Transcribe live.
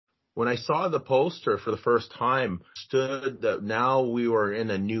When I saw the poster for the first time, stood that now we were in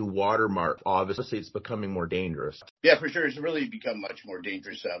a new watermark. Obviously, it's becoming more dangerous. Yeah, for sure. It's really become much more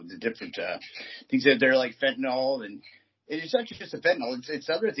dangerous. The different things that they're like fentanyl, and it's not just the fentanyl. It's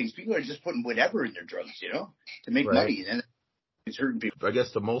other things. People are just putting whatever in their drugs, to make Right. money, and it's hurting people. I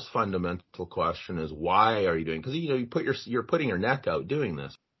guess the most fundamental question is why are you doing? Because you're putting your neck out doing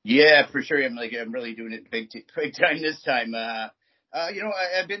this. Yeah, for sure. I'm really doing it big time this time.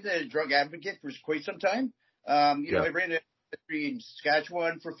 I've been the drug advocate for quite some time. Yeah. I ran a dispensary in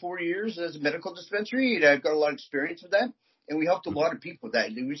Saskatchewan for 4 years as a medical dispensary, and I've got a lot of experience with that. And we helped a lot of people with that.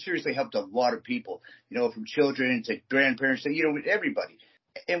 We seriously helped a lot of people, from children to grandparents to, with everybody.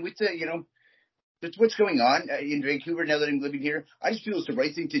 And with that's what's going on in Vancouver now that I'm living here. I just feel it's the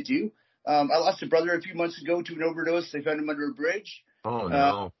right thing to do. I lost a brother a few months ago to an overdose. They found him under a bridge. Oh,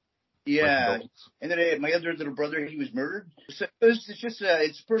 no. Yeah. And then my other little brother, he was murdered. So it's just,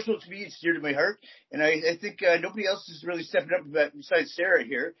 it's personal to me. It's dear to my heart. And I think nobody else is really stepping up besides Sarah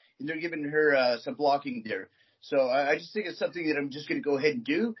here. And they're giving her some blocking there. So I just think it's something that I'm just going to go ahead and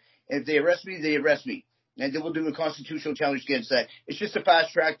do. And if they arrest me, they arrest me. And then we'll do a constitutional challenge against that. It's just a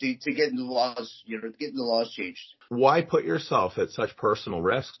fast track to getting the laws, getting the laws changed. Why put yourself at such personal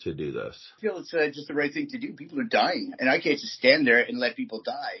risk to do this? I feel it's just the right thing to do. People are dying, and I can't just stand there and let people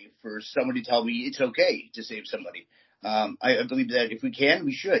die for somebody to tell me it's okay to save somebody. I believe that if we can,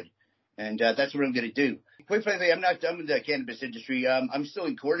 we should. And that's what I'm going to do. Quite frankly, I'm not done with the cannabis industry. I'm still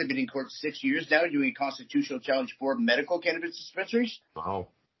in court. I've been in court 6 years now doing a constitutional challenge for medical cannabis dispensaries. Wow.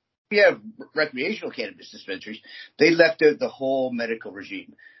 We have recreational cannabis dispensaries. They left out the whole medical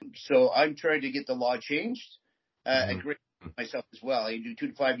regime. So I'm trying to get the law changed. I agree with myself as well. I do 2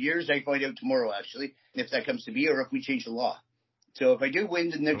 to 5 years. I find out tomorrow, actually, if that comes to be or if we change the law. So if I do win,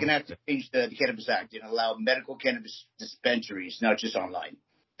 then they're going to have to change the Cannabis Act and allow medical cannabis dispensaries, not just online.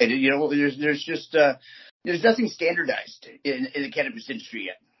 And, there's just there's nothing standardized in the cannabis industry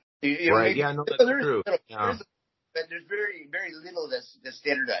yet. Right. Yeah, no, that's true. But there's very, very little that's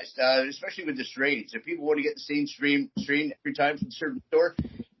standardized, especially with the strains. If people want to get the same strain every time from a certain store,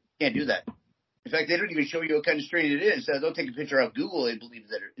 you can't do that. In fact, they don't even show you what kind of strain it is. They'll take a picture off Google. They believe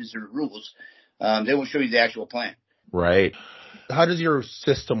that is their rules. They won't show you the actual plant. Right. How does your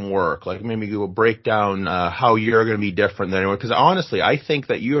system work? Like maybe you will break down how you're going to be different than anyone. Because honestly, I think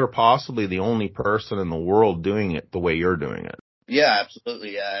that you are possibly the only person in the world doing it the way you're doing it. Yeah,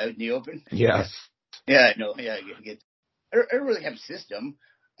 absolutely. Out in the open. Yes. Yeah, no, yeah. I don't really have a system.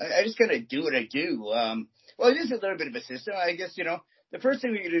 I just kind of do what I do. Well, it is a little bit of a system. I guess, the first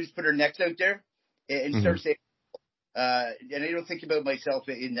thing we can do is put our necks out there and start saying, and I don't think about myself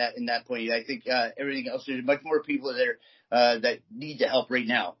in that point. I think everything else, there's much more people that need the help right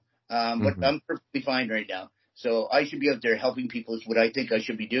now. But I'm perfectly fine right now. So I should be out there helping people is what I think I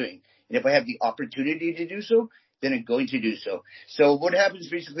should be doing. And if I have the opportunity to do so, then I'm going to do so. So what happens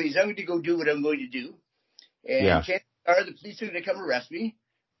basically is I'm going to go do what I'm going to do. And chances are the police are going to come arrest me,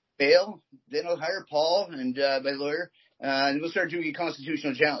 bail, then I'll hire Paul and my lawyer, and we'll start doing a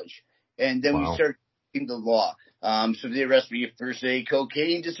constitutional challenge. And then we start doing the law. So if they arrest me for, say,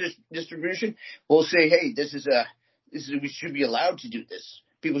 cocaine distribution, we'll say, hey, we should be allowed to do this.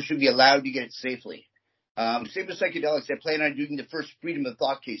 People should be allowed to get it safely. Same with psychedelics. I plan on doing the first freedom of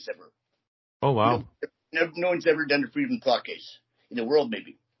thought case ever. Oh, wow. No one's ever done a freedom of thought case in the world,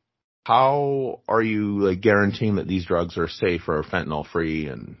 maybe. How are you guaranteeing that these drugs are safe or fentanyl free,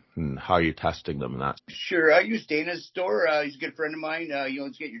 and how are you testing them and that? Sure. I use Dana's store. He's a good friend of mine.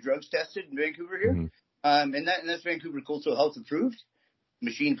 Let's get your drugs tested in Vancouver here. And that's Vancouver Coastal Health approved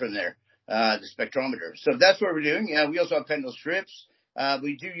machine from there, the spectrometer. So that's what we're doing. We also have fentanyl strips.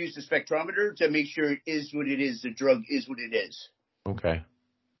 We do use the spectrometer to make sure it is what it is. The drug is what it is. Okay.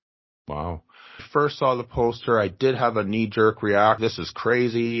 Wow. First saw the poster, I did have a knee-jerk reaction. This is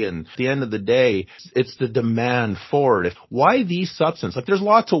crazy. And at the end of the day, it's the demand for it. Why these substances? Like, there's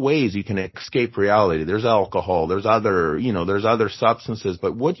lots of ways you can escape reality. There's alcohol. There's other substances.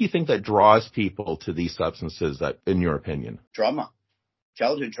 But what do you think that draws people to these substances, that, in your opinion? Trauma.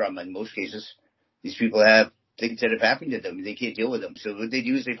 Childhood trauma in most cases. These people have things that have happened to them. They can't deal with them. So what they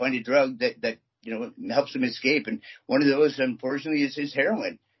do is they find a drug that helps them escape. And one of those, unfortunately, is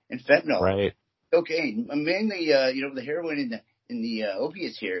heroin and fentanyl. Right. Cocaine, mainly, the heroin in the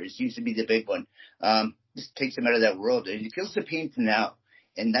opiates here seems to be the big one. Just takes them out of that world. It kills the pain from now,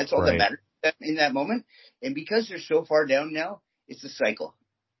 and that's all that matters in that moment. And because they're so far down now, it's a cycle,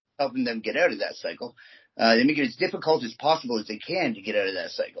 helping them get out of that cycle. They make it as difficult as possible as they can to get out of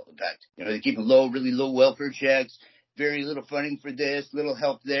that cycle. In fact, they keep really low welfare checks, very little funding for this, little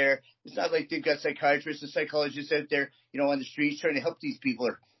help there. It's not like they've got psychiatrists and psychologists out there, on the streets trying to help these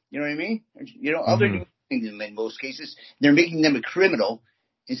people You know what I mean? All they're doing in most cases, they're making them a criminal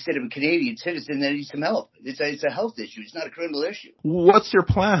instead of a Canadian citizen that needs some help. It's a health issue. It's not a criminal issue. What's your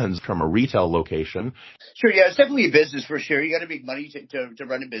plans from a retail location? Sure, yeah, it's definitely a business for sure. You got to make money to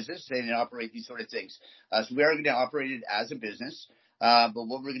run a business and operate these sort of things. So we are going to operate it as a business. But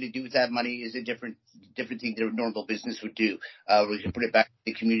what we're going to do with that money is a different thing that a normal business would do. We're going to put it back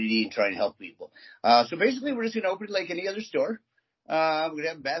in the community and try and help people. So basically, we're just going to open it like any other store. We're going to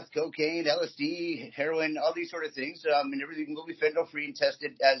have meth, cocaine, LSD, heroin, all these sort of things, and everything will be fentanyl free and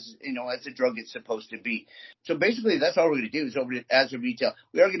tested as a drug it's supposed to be. So basically, that's all we're going to do is open it as a retail.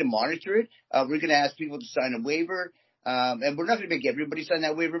 We are going to monitor it. We're going to ask people to sign a waiver, and we're not going to make everybody sign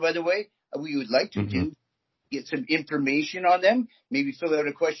that waiver, by the way. We would like to do. Get some information on them, maybe fill out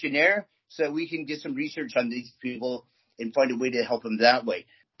a questionnaire so that we can get some research on these people and find a way to help them that way.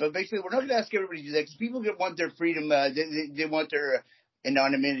 But basically, we're not going to ask everybody to do that because people want their freedom. They want their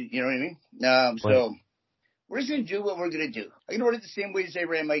anonymity, you know what I mean? So we're just going to do what we're going to do. I'm going to run it the same way as I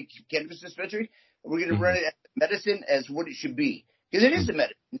ran my cannabis dispensary. We're going to run it as medicine as what it should be. Because it is a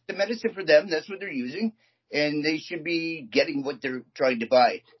medicine. It's a medicine for them. That's what they're using. And they should be getting what they're trying to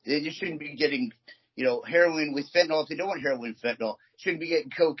buy. They just shouldn't be getting heroin with fentanyl. If they don't want heroin with fentanyl, shouldn't be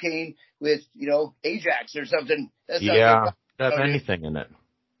getting cocaine with, Ajax or something. That's not have anything in it.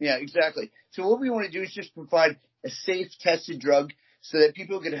 Yeah, exactly. So what we want to do is just provide a safe, tested drug so that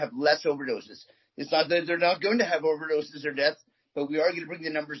people are going to have less overdoses. It's not that they're not going to have overdoses or death, but we are going to bring the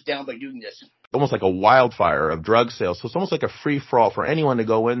numbers down by doing this. Almost like a wildfire of drug sales. So it's almost like a free-for-all for anyone to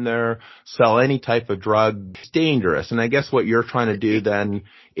go in there, sell any type of drug. It's dangerous. And I guess what you're trying to do then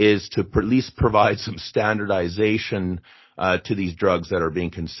is to at least provide some standardization to these drugs that are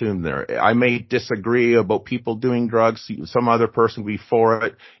being consumed there. I may disagree about people doing drugs. Some other person will be for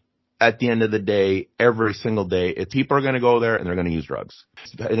it. At the end of the day, every single day, people are going to go there and they're going to use drugs.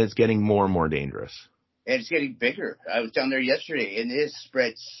 And it's getting more and more dangerous. And it's getting bigger. I was down there yesterday, and it has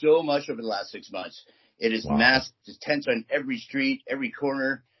spread so much over the last 6 months. It is massive. There's tents on every street, every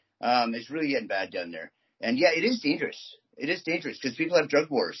corner. It's really getting bad down there. And, yeah, it is dangerous. It is dangerous because people have drug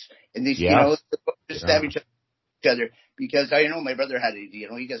wars. And they stab each other. Because I know my brother had it.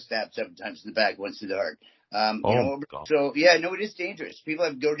 He got stabbed 7 times in the back, once in the heart. So, yeah, no, it is dangerous. People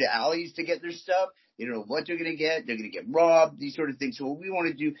have to go to alleys to get their stuff. They don't know what they're going to get. They're going to get robbed, these sort of things. So what we want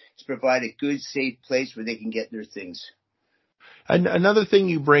to do is provide a good, safe place where they can get their things. And another thing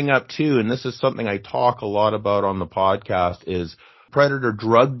you bring up, too, and this is something I talk a lot about on the podcast, is predator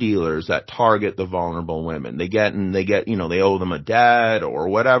drug dealers that target the vulnerable women. They owe them a debt or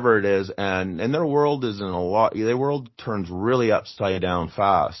whatever it is. And their world their world turns really upside down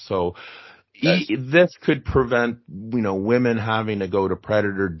fast. So this could prevent, women having to go to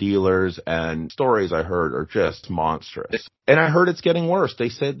predator dealers, and stories I heard are just monstrous. And I heard it's getting worse. They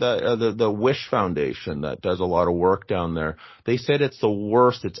said that the Wish Foundation that does a lot of work down there, they said it's the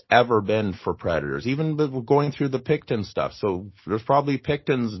worst it's ever been for predators, even going through the Picton stuff. So there's probably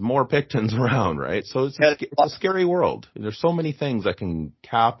more Pictons around, right? So it's a scary world. There's so many things that can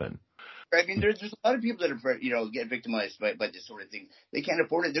happen. I mean, there's a lot of people that are, get victimized by this sort of thing. They can't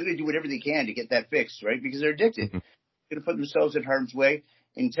afford it. They're going to do whatever they can to get that fixed, right? Because they're addicted. They're going to put themselves in harm's way,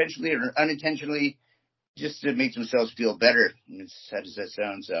 intentionally or unintentionally, just to make themselves feel better. As sad as that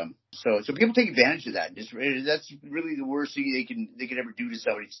sounds. So people take advantage of that. That's really the worst thing they can ever do to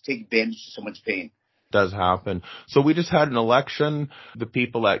somebody, is take advantage of someone's pain. Does happen. So we just had an election. The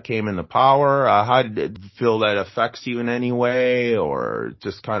people that came into power, how did it feel that affects you in any way, or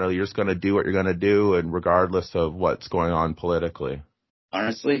just kind of you're just going to do what you're going to do, and regardless of what's going on politically?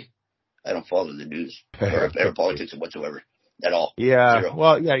 Honestly, I don't follow the news or politics whatsoever at all. Yeah. Zero.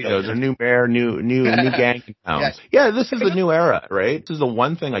 Well, yeah, there's a new mayor, new gang in town. Yeah, this is a new era, right? This is the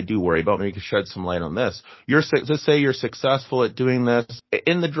one thing I do worry about. Maybe you can shed some light on this. Let's say you're successful at doing this.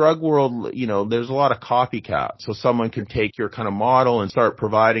 In the drug world, there's a lot of copycats. So someone can take your kind of model and start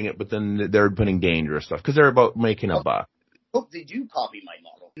providing it, but then they're putting dangerous stuff because they're about making a buck. I hope they do copy my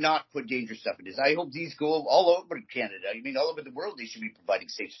model, not put dangerous stuff in this. I hope these go all over Canada. I mean, all over the world, they should be providing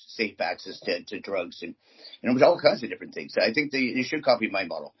safe access to drugs and with all kinds of different things. I think they should copy my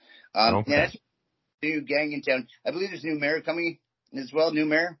model. Okay. And that's a new gang in town. I believe there's a new mayor coming as well, new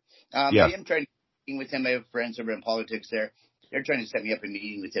mayor. Yeah. I am trying to meet with him. I have friends over in politics there. They're trying to set me up a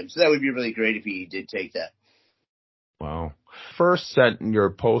meeting with him. So that would be really great if he did take that. Wow. First sent your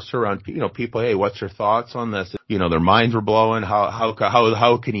post around, people, hey, what's your thoughts on this? Their minds were blowing.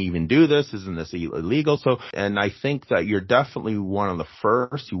 How can you even do this? Isn't this illegal? So, and I think that you're definitely one of the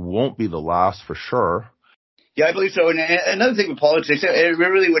first. You won't be the last for sure. Yeah, I believe so. And another thing with politics, it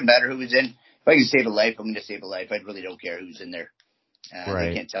really wouldn't matter who was in. If I can save a life, I'm going to save a life. I really don't care who's in there. They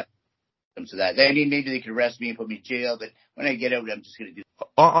Right. can't touch them to that. I mean, maybe they could arrest me and put me in jail, but when I get out, I'm just going to do.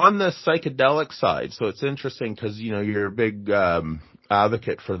 On the psychedelic side, so it's interesting because, you're a big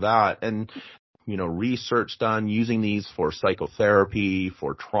advocate for that. And, research done using these for psychotherapy,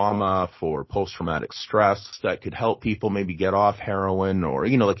 for trauma, for post-traumatic stress that could help people maybe get off heroin or,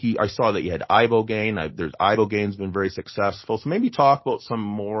 I saw that you had Ibogaine. There's Ibogaine's been very successful. So maybe talk about some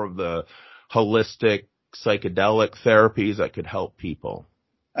more of the holistic psychedelic therapies that could help people.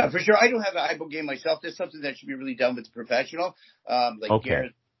 For sure. I don't have an Ibogaine myself. That's something that should be really done with a professional, like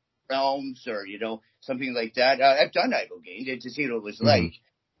Gareth Realms or, something like that. I've done Ibogaine to see what it was like.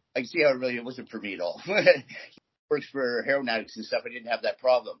 I can see how it wasn't for me at all. It works for heroin addicts and stuff. I didn't have that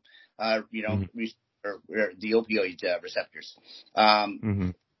problem, or the opioid receptors.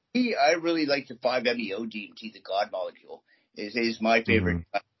 I really like the 5-MeO-DMT, the God molecule. Is my favorite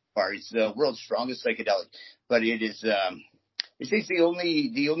part. It's the world's strongest psychedelic, but it is it's the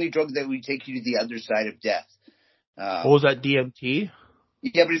only drug that would take you to the other side of death. What was that, DMT?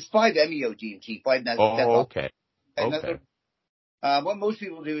 Yeah, but it's 5-MeO-DMT. Okay. What most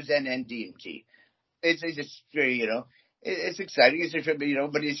people do is NN-DMT. It's just very, it's exciting,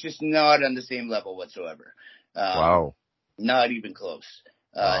 but it's just not on the same level whatsoever. Wow. Not even close.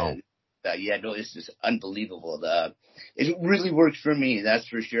 Wow. It's just unbelievable. It really works for me, that's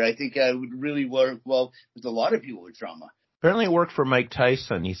for sure. I think I would really work well with a lot of people with trauma. Apparently it worked for Mike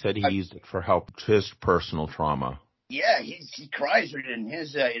Tyson. He said he used it for help his personal trauma. Yeah, he cries in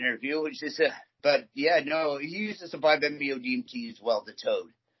his interview, which is but yeah, no, he uses the 5-MeO-DMT as well, the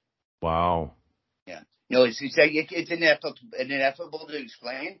toad. Wow. Yeah. No, it's ineffable to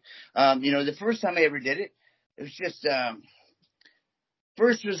explain. The first time I ever did it, it was just,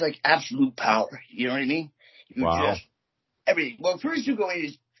 first it was like absolute power. You know what I mean? Just everything. Well, first you go in,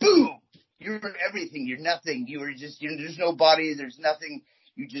 is boom! You're everything. You're nothing. You were just, there's no body. There's nothing.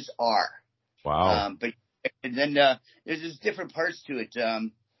 You just are. Wow. And then there's just different parts to it.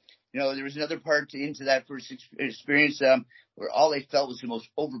 There was another part into that first experience where all I felt was the most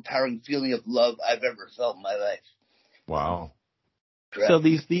overpowering feeling of love I've ever felt in my life. Wow. Correct. So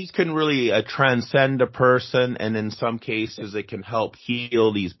these can really transcend a person, and in some cases it can help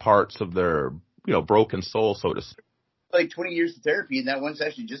heal these parts of their, broken soul, so to speak. Like 20 years of therapy in that one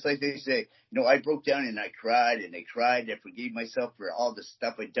session, just like they say, I broke down and I cried and I cried. I forgave myself for all the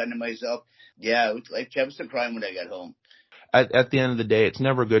stuff I'd done to myself. Yeah, it was like I was still crying when I got home. At the end of the day, it's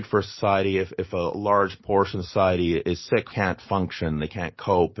never good for society if a large portion of society is sick, can't function, they can't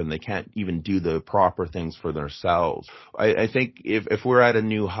cope, and they can't even do the proper things for themselves. I think if we're at a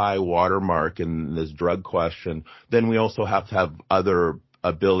new high watermark in this drug question, then we also have to have other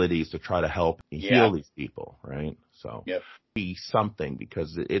abilities to try to help heal these people, right? So be something,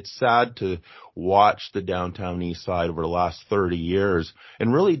 because it's sad to watch the downtown east side over the last 30 years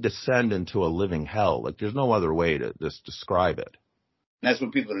and really descend into a living hell. Like, there's no other way to just describe it. And that's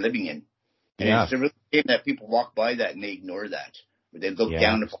what people are living in. And it's a real shame that people walk by that and they ignore that. Or they look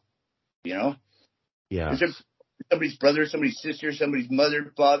down upon, Yeah. There's somebody's brother, somebody's sister, somebody's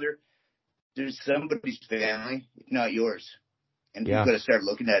mother, father. There's somebody's family, not yours. And you've got to start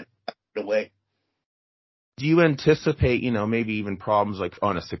looking at it away. Do you anticipate, maybe even problems like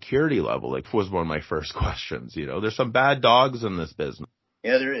on a security level? Like, was one of my first questions. There's some bad dogs in this business.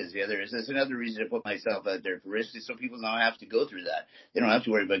 Yeah, there is. That's another reason to put myself out there for risk, is so people don't have to go through that. They don't have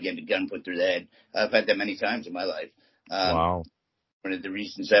to worry about getting a gun put through their head. I've had that many times in my life. Wow. One of the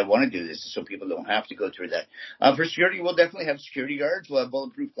reasons I want to do this is so people don't have to go through that. For security, we'll definitely have security guards. We'll have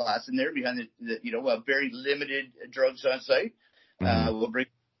bulletproof glass in there behind we'll have very limited drugs on site. We'll bring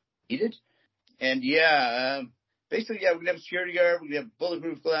needed. And basically, we're going to have a security guard, we're going to have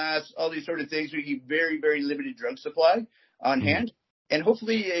bulletproof glass, all these sort of things. We keep very, very limited drug supply on hand. And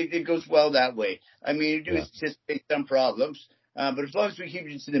hopefully it goes well that way. I mean, you do anticipate some problems, but as long as we keep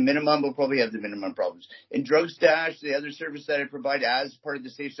it to the minimum, we'll probably have the minimum problems. In Drug Stash, the other service that I provide as part of the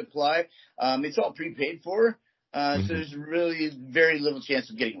safe supply, it's all prepaid for. So there's really very little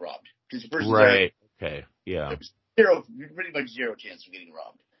chance of getting robbed. Because the person's Okay. Yeah. Pretty much zero chance of getting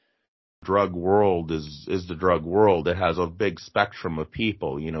robbed. Drug world is the drug world. It has a big spectrum of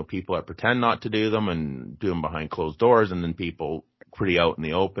people. People that pretend not to do them and do them behind closed doors, and then people pretty out in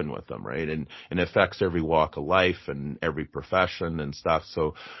the open with them, right? And it affects every walk of life and every profession and stuff.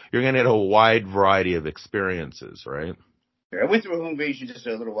 So you're going to get a wide variety of experiences, right? I went through a home invasion just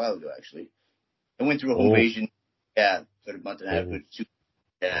a little while ago, actually. I went through a home invasion, for a month and a half.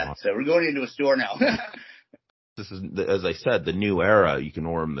 Wow. So we're going into a store now. This is, as I said, the new era. You can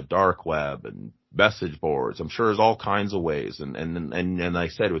order in the dark web and message boards. I'm sure there's all kinds of ways. And I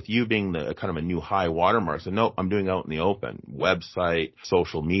said, with you being the kind of a new high watermark, I said, no, I'm doing out in the open. Website,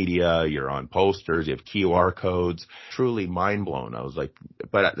 social media, you're on posters, you have QR codes. Truly mind blown. I was like,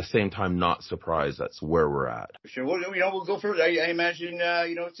 but at the same time, not surprised that's where we're at. For sure. Well, we'll go further. I imagine,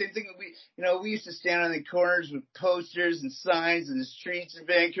 same thing. We used to stand on the corners with posters and signs in the streets in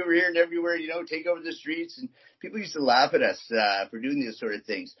Vancouver here and everywhere, take over the streets. And people used to laugh at us for doing these sort of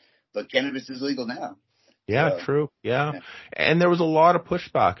things. But cannabis is legal now. Yeah, so, true. Yeah. And there was a lot of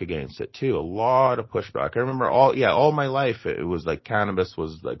pushback against it too. A lot of pushback. I remember all my life it was like cannabis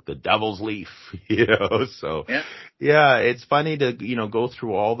was like the devil's leaf, So yeah, it's funny to, go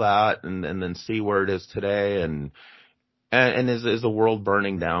through all that and then see where it is today and is the world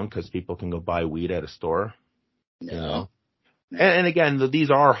burning down because people can go buy weed at a store? No. And again, these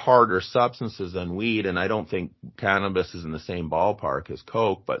are harder substances than weed, and I don't think cannabis is in the same ballpark as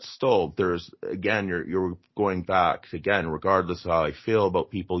coke, but still, you're going back, again, regardless of how I feel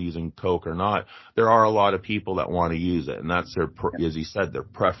about people using coke or not, there are a lot of people that want to use it, and that's as you said, their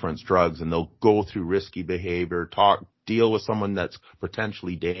preference drugs, and they'll go through risky behavior, deal with someone that's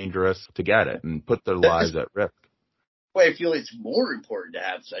potentially dangerous to get it, and put their lives at risk. Well, I feel it's more important to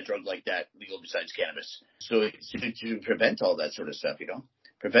have a drug like that legal besides cannabis. So to prevent all that sort of stuff,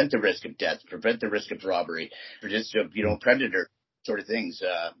 prevent the risk of death, prevent the risk of robbery, or just, predator sort of things.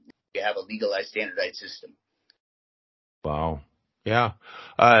 You have a legalized, standardized system. Wow. Yeah.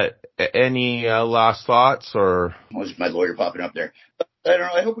 Any last thoughts or? Was my lawyer popping up there? I don't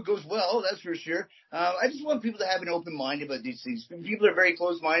know. I hope it goes well. That's for sure. I just want people to have an open mind about these things. People are very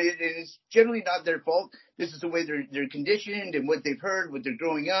close-minded, and it's generally not their fault. This is the way they're conditioned, and what they've heard, what they're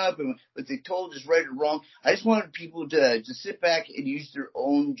growing up, and what they're told is right or wrong. I just want people to sit back and use their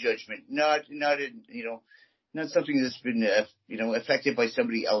own judgment, not something that's been affected by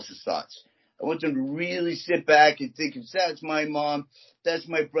somebody else's thoughts. I want them to really sit back and think, if that's my mom, that's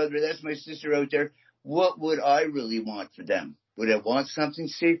my brother, that's my sister out there, what would I really want for them? Would I want something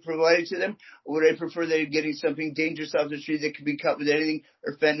safe provided to them? Or would I prefer they're getting something dangerous off the street that could be cut with anything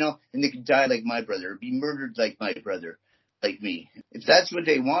or fentanyl and they could die like my brother or be murdered like my brother, like me? If that's what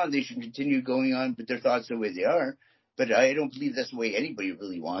they want, they should continue going on with their thoughts the way they are. But I don't believe that's the way anybody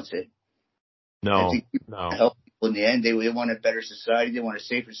really wants it. No, I think help people in the end. They want a better society. They want a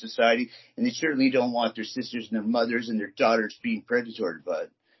safer society. And they certainly don't want their sisters and their mothers and their daughters being predatory.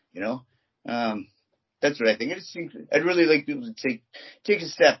 But, that's what I think. I'd really like people to take a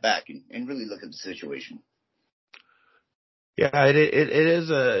step back and really look at the situation. Yeah, it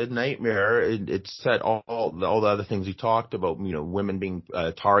is a nightmare. It's said all the other things you talked about, women being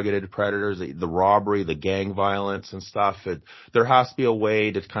targeted predators, the robbery, the gang violence and stuff. There has to be a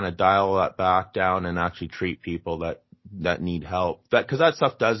way to kind of dial that back down and actually treat people that need help. Because that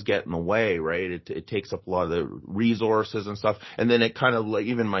stuff does get in the way, right? It takes up a lot of the resources and stuff. And then it kind of, like,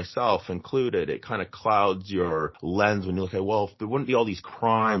 even myself included, it kind of clouds your lens when you look at, well, there wouldn't be all these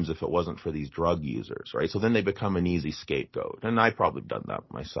crimes if it wasn't for these drug users, right? So then they become an easy scapegoat. And I probably done that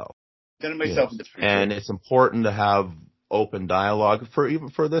myself. Done it myself. And it's important to have open dialogue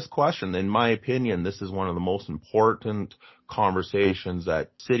for this question. In my opinion, this is one of the most important conversations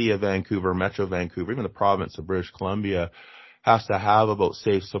that City of Vancouver, Metro Vancouver, even the province of British Columbia has to have about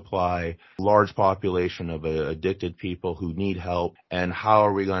safe supply, large population of addicted people who need help, and how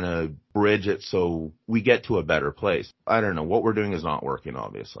are we going to bridge it so we get to a better place. I don't know. What we're doing is not working,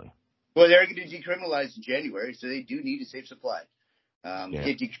 obviously. Well, they're going to decriminalize in January, so they do need a safe supply.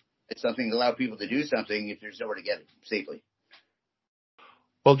 It's something to allow people to do something if there's nowhere to get it safely.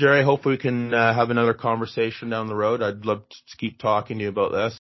 Well, Jerry, I hope we can have another conversation down the road. I'd love to keep talking to you about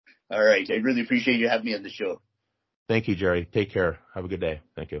this. All right. I really appreciate you having me on the show. Thank you, Jerry. Take care. Have a good day.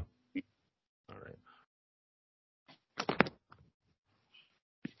 Thank you.